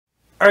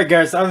Alright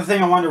guys, the other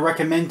thing I wanted to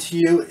recommend to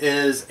you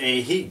is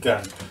a heat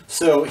gun.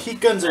 So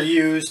heat guns are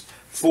used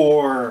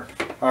for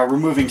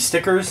removing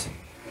stickers,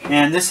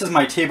 and this is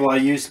my table I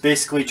use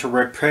basically to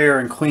repair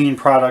and clean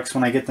products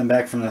when I get them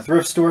back from the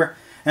thrift store.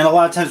 And a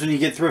lot of times when you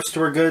get thrift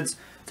store goods,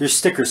 there's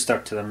stickers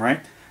stuck to them, right?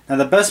 Now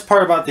the best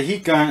part about the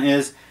heat gun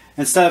is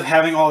instead of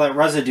having all that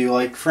residue,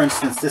 like for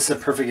instance this is a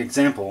perfect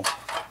example,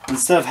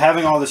 instead of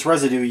having all this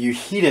residue, you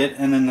heat it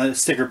and then the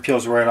sticker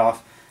peels right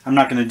off. I'm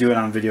not going to do it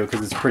on video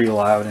because it's pretty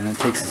loud and it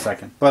takes a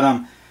second.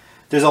 But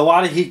there's a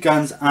lot of heat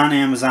guns on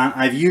Amazon.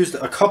 I've used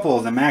a couple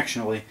of them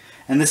actually,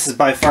 and this is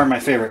by far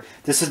my favorite.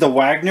 This is the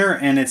Wagner,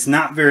 and it's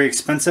not very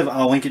expensive.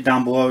 I'll link it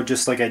down below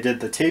just like I did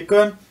the tape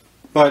gun.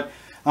 But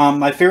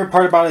my favorite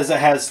part about it is it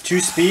has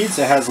two speeds.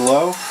 It has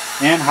low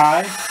and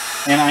high,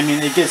 and I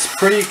mean it gets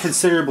pretty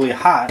considerably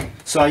hot.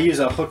 So I use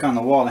a hook on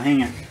the wall to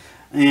hang it.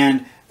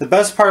 And the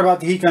best part about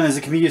the heat gun is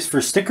it can be used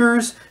for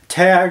stickers,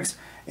 tags,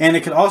 and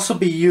it can also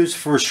be used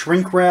for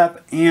shrink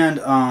wrap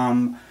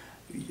and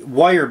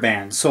wire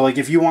bands. So like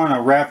if you want to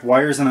wrap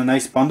wires in a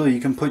nice bundle, you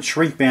can put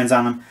shrink bands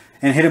on them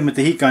and hit them with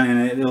the heat gun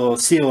and it'll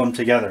seal them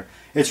together.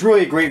 It's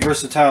really a great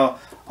versatile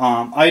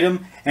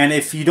item, and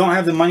if you don't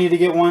have the money to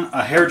get one,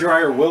 a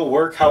hairdryer will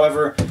work.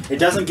 However, it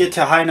doesn't get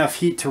to high enough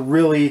heat to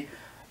really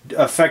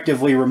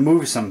effectively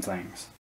remove some things.